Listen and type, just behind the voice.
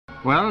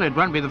Well, it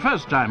won't be the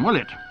first time, will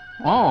it?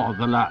 Or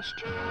the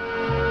last.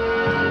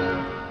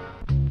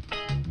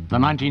 The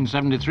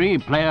 1973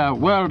 Player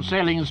World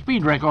Sailing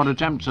Speed Record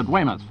attempts at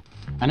Weymouth.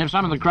 And if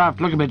some of the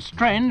craft look a bit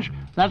strange,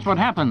 that's what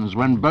happens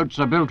when boats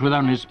are built with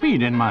only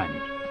speed in mind.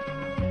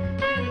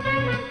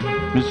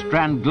 Miss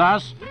Strand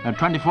Glass, a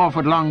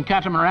 24-foot-long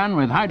catamaran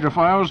with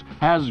hydrofoils,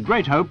 has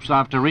great hopes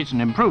after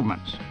recent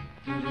improvements.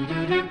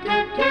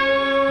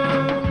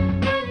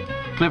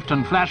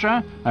 Clifton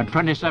Flasher, a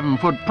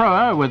 27-foot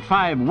proa with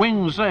 5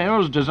 wing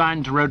sails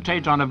designed to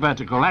rotate on a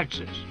vertical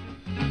axis.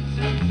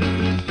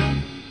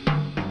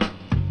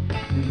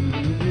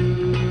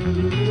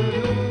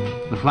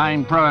 The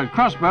flying proa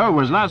Crossbow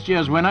was last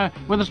year's winner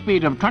with a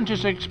speed of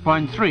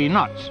 26.3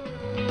 knots.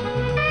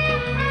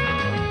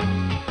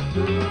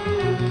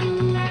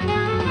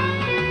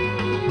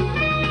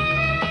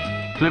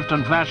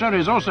 Clifton Flasher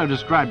is also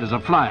described as a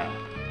flyer,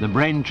 the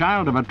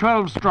brainchild of a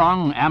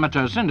 12-strong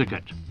amateur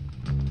syndicate.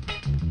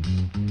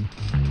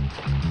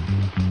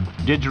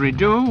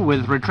 Didgeridoo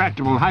with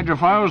retractable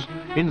hydrofoils,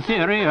 in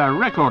theory a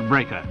record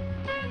breaker.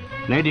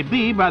 Lady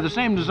B, by the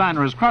same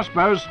designer as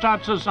Crossbow,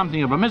 starts as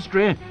something of a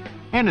mystery.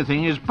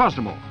 Anything is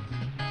possible.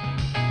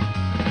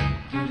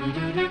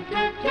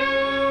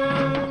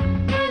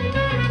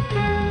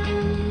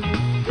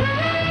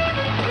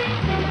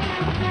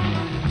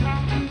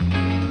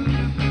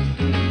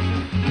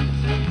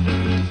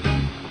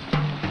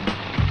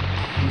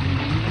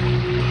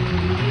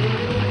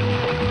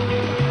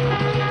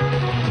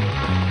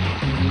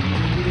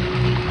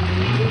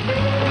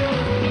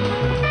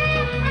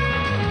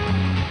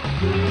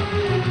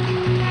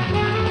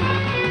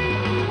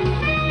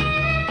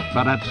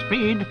 But at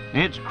speed,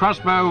 it's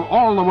Crossbow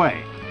all the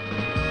way.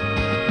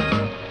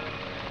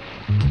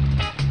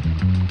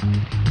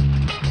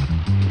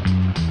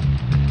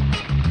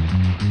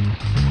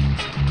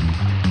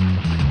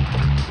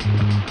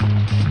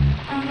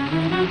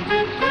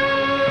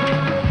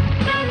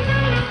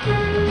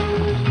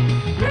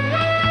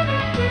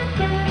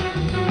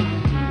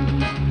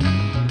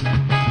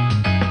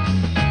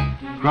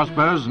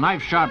 Crossbow's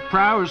knife-sharp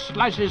prow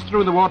slices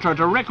through the water at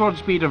a record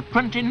speed of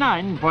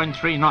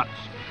 29.3 knots.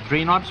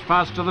 3 knots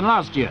faster than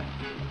last year.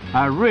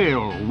 A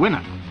real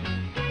winner.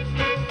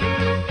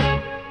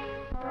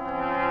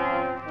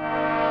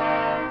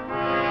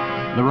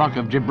 The Rock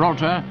of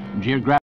Gibraltar, geographically